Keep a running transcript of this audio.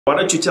Why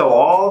don't you tell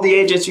all the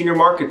agents in your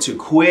market to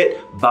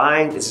quit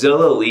buying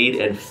Zillow lead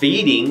and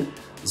feeding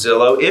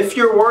Zillow if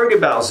you're worried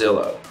about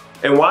Zillow?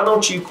 And why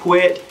don't you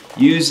quit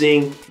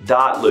using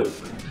dot loop?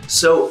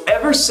 So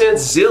ever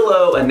since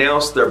Zillow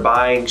announced they're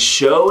buying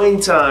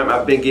ShowingTime,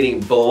 I've been getting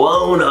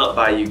blown up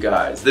by you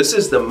guys. This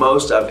is the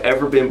most I've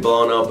ever been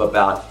blown up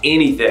about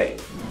anything.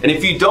 And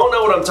if you don't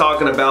know what I'm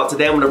talking about,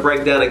 today I'm gonna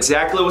break down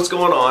exactly what's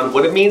going on,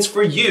 what it means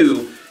for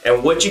you,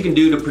 and what you can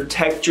do to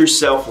protect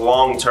yourself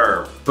long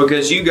term.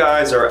 Because you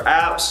guys are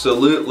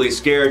absolutely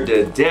scared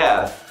to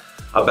death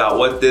about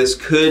what this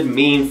could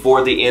mean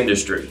for the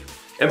industry.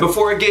 And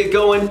before I get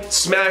going,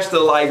 smash the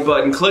like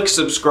button, click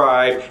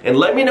subscribe, and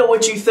let me know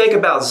what you think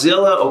about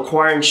Zillow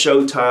acquiring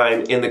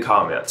ShowingTime in the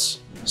comments.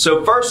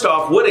 So first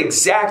off, what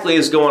exactly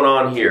is going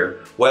on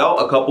here? Well,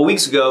 a couple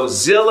weeks ago,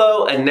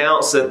 Zillow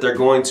announced that they're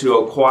going to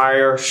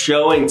acquire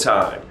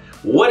ShowingTime.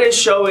 What is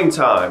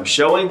ShowingTime?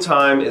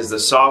 ShowingTime is the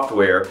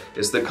software,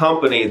 is the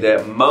company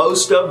that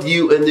most of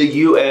you in the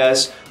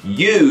US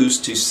use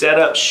to set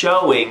up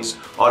showings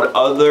on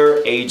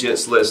other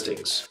agents'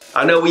 listings.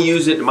 I know we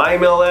use it in my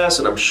MLS,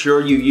 and I'm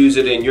sure you use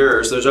it in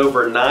yours. There's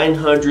over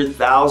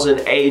 900,000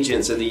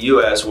 agents in the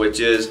US, which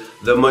is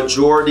the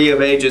majority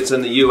of agents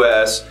in the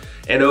US,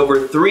 and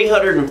over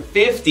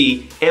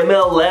 350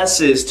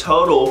 MLSs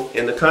total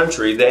in the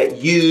country that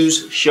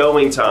use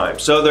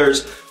ShowingTime. So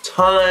there's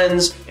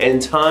tons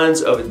and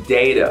tons of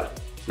data.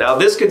 Now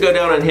this could go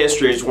down in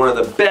history as one of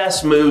the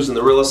best moves in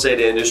the real estate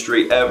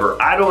industry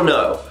ever. I don't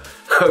know,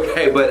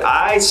 okay, but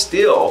I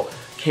still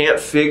can't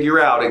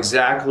figure out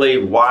exactly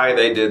why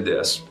they did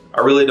this.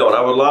 I really don't.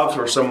 I would love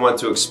for someone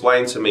to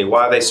explain to me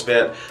why they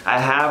spent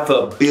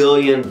 $500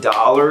 million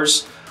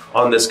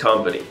on this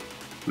company.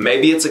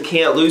 Maybe it's a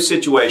can't lose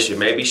situation.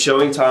 Maybe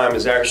ShowingTime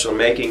is actually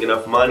making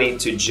enough money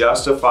to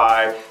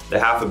justify the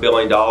 $500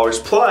 million.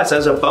 Plus,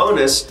 as a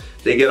bonus,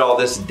 they get all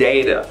this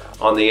data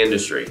on the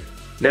industry.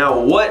 Now,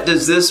 what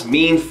does this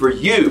mean for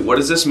you? What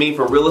does this mean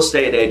for real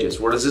estate agents?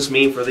 What does this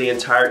mean for the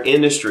entire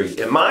industry?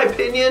 In my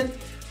opinion,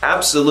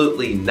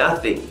 absolutely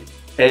nothing.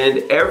 And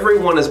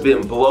everyone has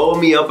been blowing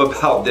me up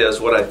about this,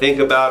 what I think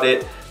about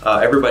it.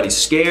 Everybody's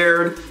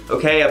scared.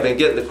 Okay, I've been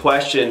getting the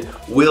question,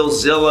 will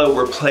Zillow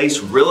replace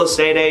real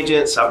estate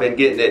agents? I've been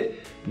getting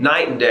it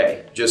night and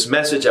day, just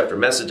message after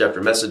message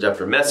after message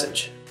after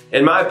message.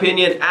 In my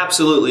opinion,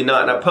 absolutely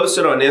not. And I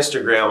posted on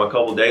Instagram a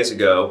couple days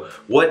ago,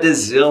 what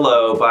does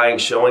Zillow buying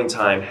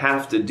ShowingTime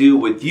have to do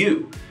with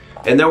you?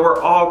 And there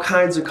were all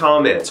kinds of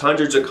comments,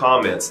 hundreds of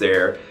comments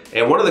there.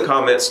 And one of the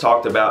comments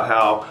talked about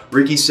how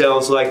Ricky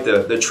sounds like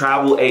the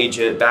travel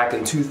agent back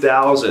in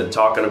 2000,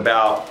 talking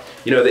about,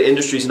 you know, the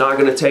industry's not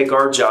gonna take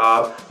our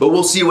job, but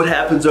we'll see what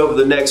happens over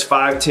the next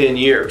 5-10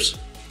 years.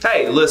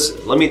 Hey,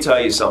 listen, let me tell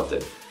you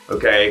something,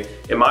 okay?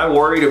 Am I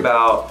worried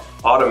about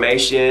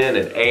automation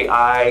and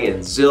AI and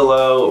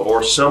Zillow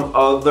or some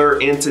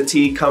other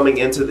entity coming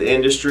into the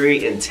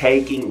industry and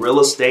taking real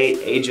estate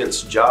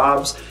agents'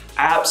 jobs?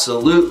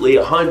 Absolutely,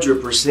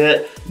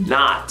 100%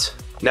 not.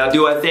 Now,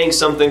 do I think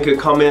something could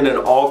come in and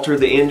alter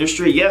the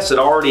industry? Yes, it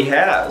already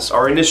has.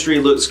 Our industry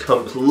looks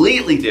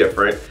completely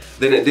different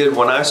than it did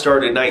when I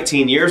started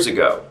 19 years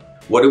ago.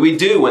 What do we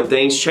do when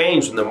things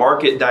change, when the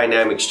market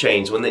dynamics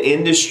change, when the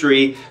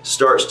industry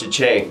starts to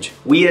change?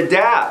 We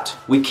adapt,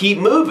 we keep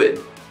moving.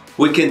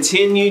 We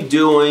continue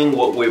doing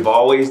what we've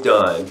always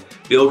done,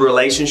 build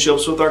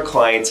relationships with our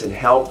clients and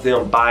help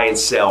them buy and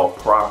sell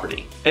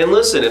property. And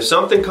listen, if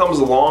something comes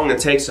along and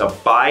takes a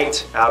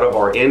bite out of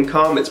our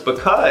income, it's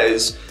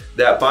because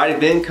that bite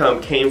of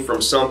income came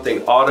from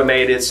something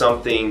automated,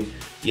 something,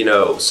 you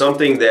know,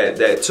 something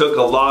that took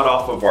a lot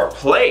off of our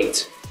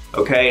plate.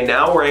 Okay,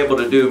 now we're able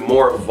to do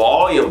more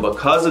volume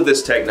because of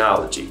this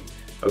technology.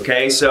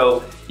 Okay,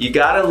 so you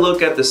gotta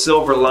look at the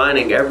silver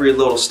lining every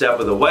little step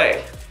of the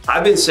way.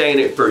 I've been saying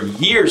it for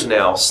years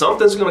now,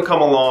 something's gonna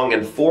come along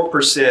and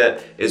 4%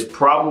 is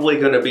probably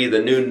gonna be the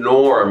new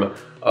norm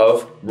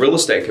of real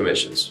estate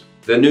commissions.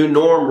 The new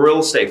norm real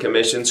estate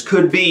commissions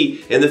could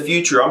be in the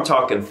future, I'm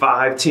talking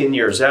 5-10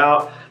 years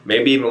out,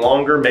 maybe even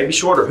longer, maybe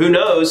shorter, who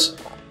knows,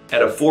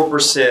 at a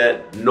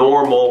 4%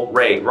 normal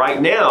rate.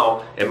 Right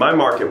now, in my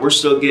market, we're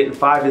still getting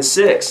 5 and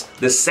 6,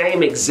 the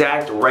same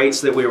exact rates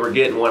that we were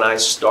getting when I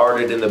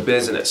started in the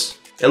business.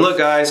 And look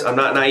guys, I'm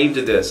not naive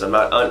to this, I'm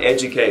not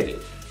uneducated.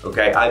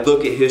 Okay, I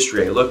look at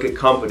history, I look at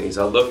companies,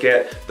 I look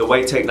at the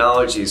way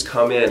technologies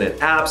come in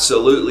and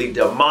absolutely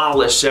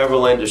demolish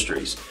several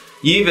industries.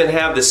 You even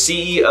have the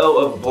CEO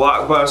of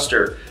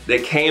Blockbuster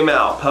that came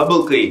out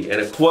publicly in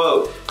a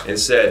quote and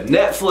said,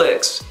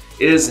 Netflix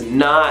is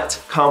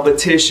not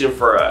competition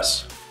for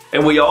us.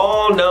 And we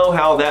all know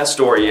how that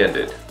story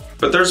ended.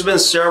 But there's been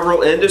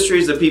several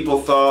industries that people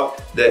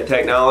thought that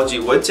technology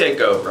would take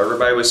over.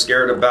 Everybody was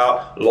scared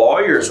about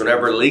lawyers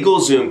whenever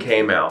LegalZoom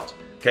came out.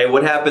 Okay,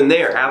 what happened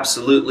there?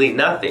 Absolutely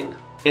nothing.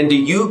 And do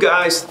you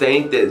guys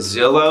think that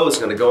Zillow is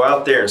gonna go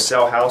out there and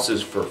sell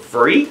houses for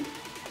free?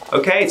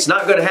 Okay, it's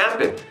not gonna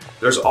happen.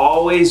 There's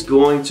always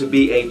going to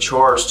be a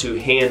charge to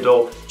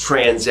handle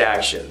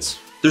transactions.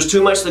 There's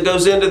too much that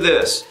goes into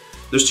this.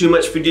 There's too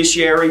much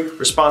fiduciary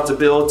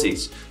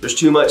responsibilities. There's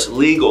too much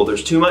legal.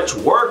 There's too much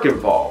work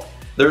involved.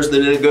 There's the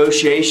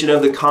negotiation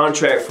of the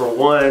contract for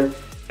one.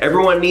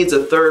 Everyone needs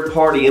a third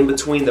party in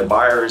between the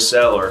buyer and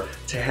seller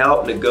to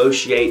help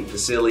negotiate and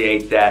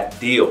facilitate that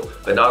deal.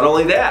 But not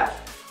only that,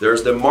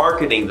 there's the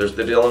marketing, there's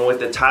the dealing with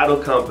the title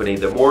company,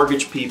 the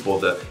mortgage people,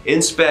 the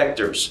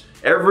inspectors,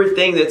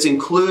 everything that's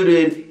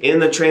included in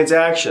the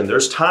transaction.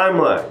 There's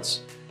timelines,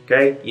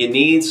 okay? You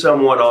need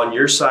someone on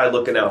your side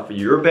looking out for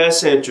your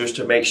best interest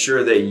to make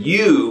sure that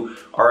you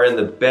are in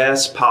the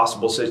best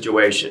possible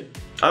situation.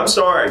 I'm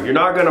sorry, you're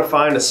not gonna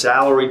find a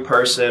salary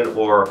person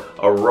or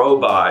a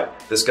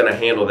robot that's gonna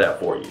handle that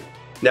for you.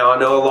 Now, I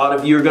know a lot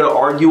of you are gonna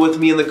argue with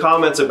me in the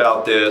comments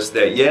about this,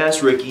 that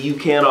yes, Ricky, you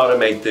can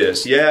automate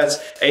this. Yes,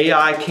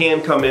 AI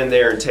can come in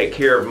there and take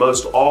care of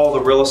most all the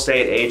real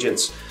estate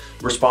agents'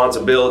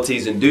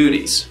 responsibilities and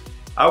duties.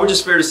 I would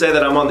just fear to say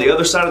that I'm on the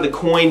other side of the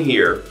coin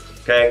here,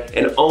 okay?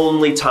 And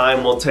only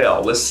time will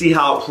tell. Let's see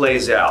how it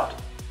plays out.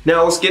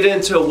 Now, let's get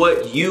into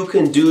what you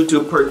can do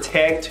to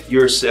protect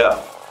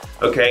yourself.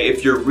 Okay,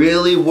 if you're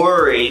really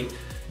worried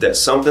that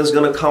something's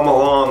gonna come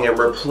along and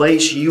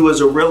replace you as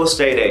a real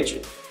estate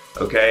agent,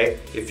 okay?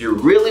 If you're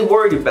really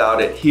worried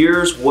about it,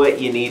 here's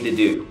what you need to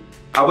do.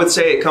 I would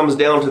say it comes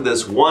down to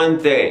this one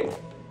thing,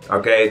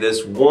 okay?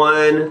 This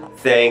one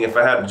thing, if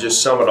I had to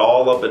just sum it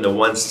all up into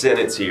one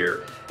sentence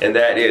here, and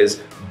that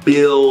is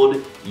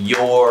build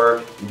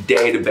your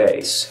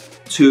database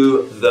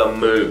to the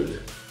moon.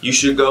 You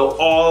should go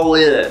all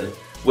in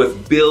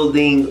with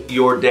building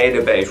your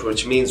database,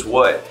 which means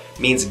what?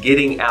 Means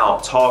getting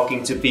out,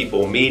 talking to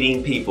people,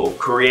 meeting people,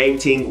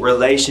 creating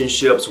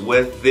relationships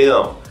with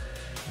them,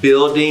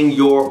 building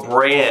your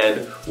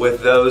brand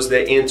with those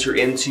that enter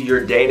into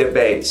your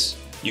database.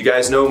 You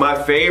guys know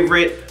my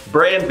favorite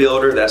brand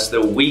builder, that's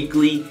the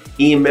weekly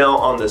email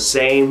on the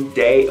same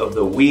day of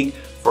the week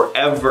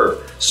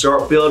forever.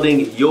 Start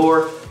building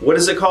your, what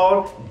is it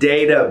called?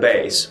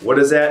 Database. What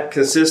does that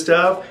consist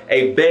of?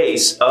 A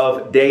base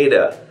of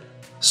data.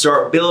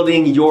 Start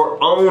building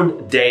your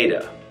own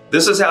data.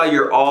 This is how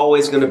you're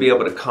always going to be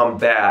able to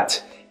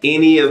combat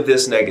any of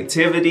this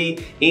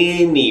negativity,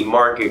 any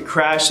market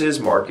crashes,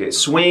 market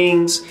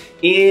swings,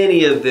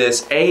 any of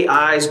this.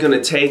 AI is going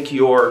to take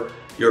your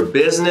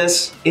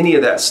business, any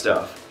of that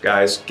stuff.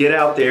 Guys, get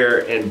out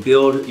there and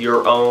build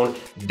your own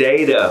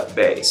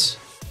database.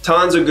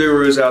 Tons of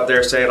gurus out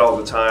there say it all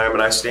the time,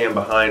 and I stand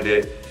behind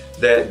it,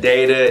 that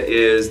data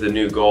is the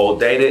new gold.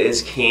 Data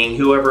is king.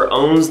 Whoever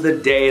owns the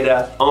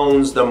data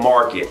owns the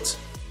market.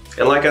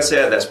 And like I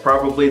said, that's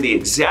probably the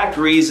exact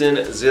reason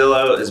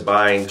Zillow is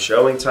buying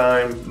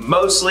ShowingTime,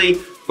 mostly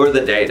for the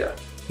data.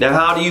 Now,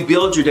 how do you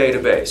build your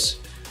database?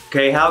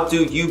 Okay, how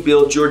do you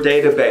build your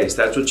database?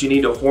 That's what you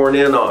need to horn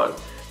in on.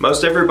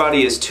 Most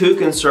everybody is too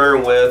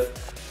concerned with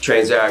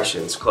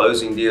transactions,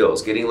 closing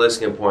deals, getting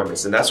listing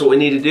appointments, and that's what we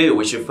need to do.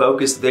 We should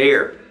focus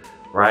there,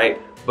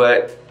 right?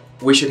 But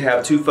we should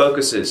have two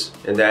focuses,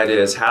 and that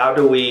is how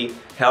do we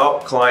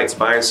help clients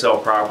buy and sell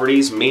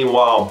properties,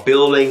 meanwhile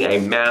building a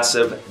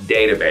massive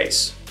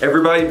database.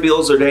 Everybody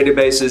builds their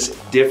databases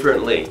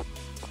differently.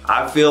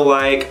 I feel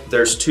like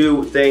there's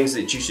two things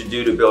that you should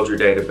do to build your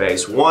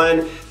database.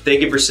 One,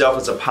 think of yourself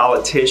as a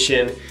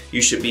politician.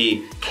 You should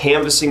be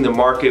canvassing the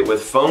market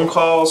with phone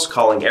calls,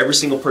 calling every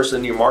single person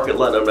in your market,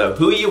 letting them know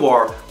who you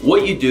are,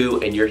 what you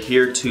do, and you're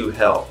here to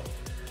help.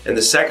 And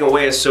the second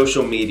way is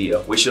social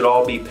media. We should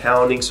all be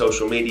pounding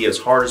social media as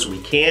hard as we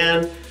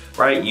can,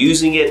 right?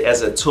 Using it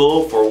as a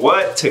tool for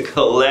what? To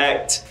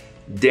collect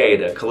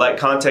data, collect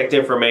contact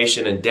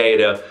information and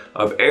data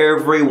of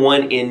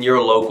everyone in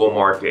your local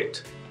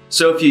market.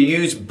 So if you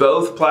use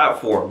both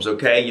platforms,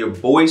 okay, your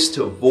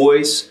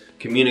voice-to-voice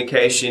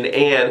communication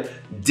and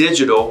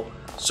digital,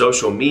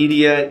 social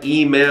media,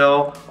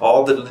 email,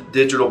 all the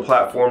digital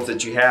platforms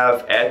that you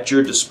have at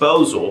your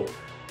disposal,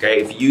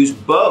 okay, if you use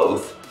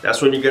both, that's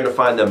when you're gonna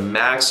find the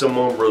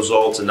maximum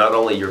results in not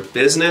only your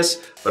business,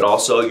 but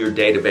also your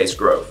database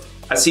growth.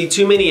 I see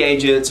too many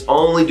agents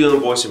only doing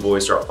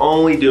voice-to-voice or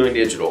only doing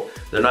digital.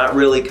 They're not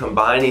really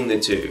combining the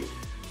two.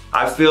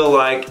 I feel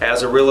like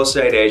as a real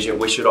estate agent,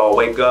 we should all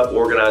wake up,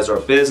 organize our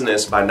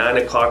business. By 9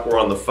 o'clock, we're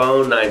on the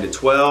phone, 9 to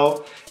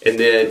 12, and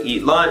then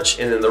eat lunch,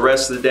 and then the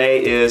rest of the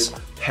day is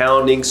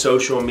pounding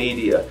social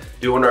media,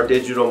 doing our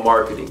digital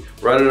marketing,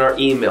 running our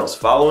emails,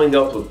 following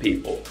up with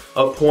people,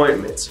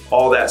 appointments,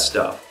 all that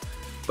stuff.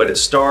 But it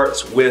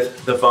starts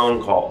with the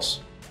phone calls.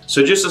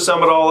 So just to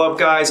sum it all up,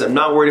 guys, I'm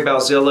not worried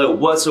about Zillow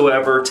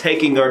whatsoever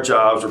taking our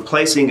jobs,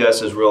 replacing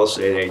us as real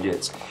estate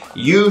agents.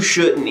 You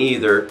shouldn't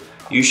either.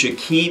 You should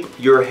keep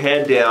your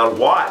head down,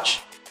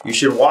 watch. You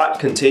should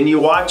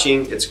continue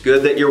watching. It's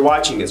good that you're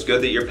watching. It's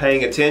good that you're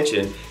paying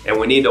attention. And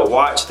we need to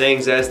watch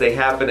things as they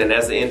happen and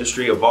as the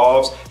industry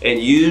evolves and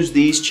use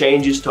these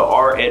changes to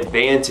our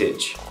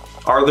advantage.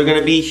 Are there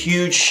gonna be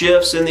huge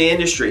shifts in the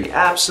industry?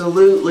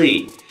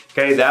 Absolutely.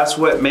 Okay, that's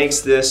what makes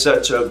this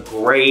such a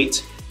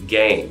great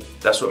game.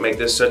 That's what makes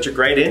this such a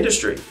great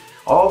industry.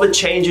 All the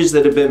changes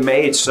that have been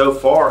made so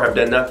far have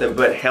done nothing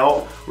but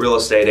help real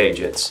estate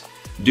agents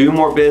do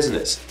more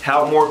business,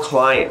 help more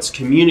clients,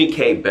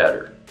 communicate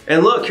better.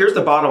 And look, here's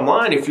the bottom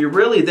line. If you're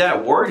really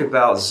that worried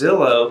about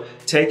Zillow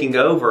taking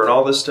over and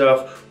all this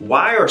stuff,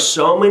 why are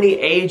so many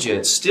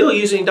agents still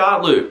using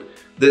 .loop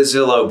that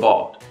Zillow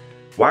bought?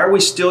 Why are we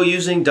still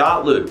using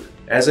 .loop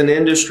as an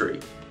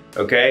industry?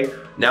 Okay,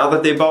 now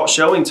that they bought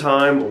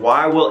ShowingTime,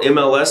 why will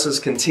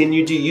MLSs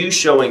continue to use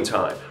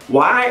ShowingTime?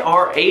 Why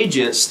are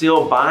agents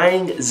still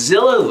buying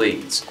Zillow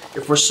leads?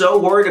 If we're so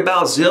worried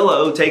about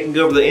Zillow taking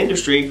over the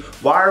industry,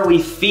 why are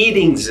we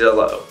feeding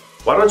Zillow?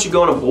 Why don't you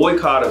go on a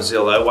boycott of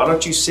Zillow? Why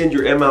don't you send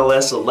your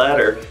MLS a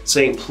letter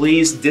saying,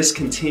 please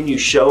discontinue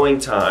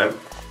ShowingTime?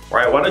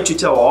 Right? Why don't you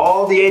tell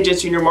all the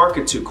agents in your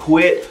market to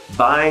quit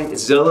buying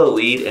Zillow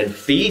lead and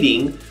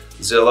feeding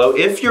Zillow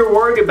if you're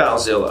worried about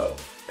Zillow?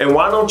 And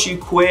why don't you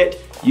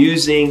quit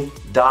using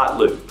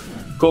 .loop?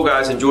 Cool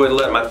guys, enjoyed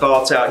letting my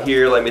thoughts out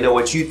here. Let me know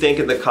what you think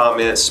in the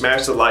comments.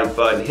 Smash the like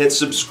button, hit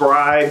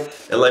subscribe,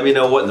 and let me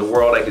know what in the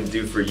world I can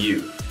do for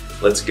you.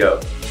 Let's go.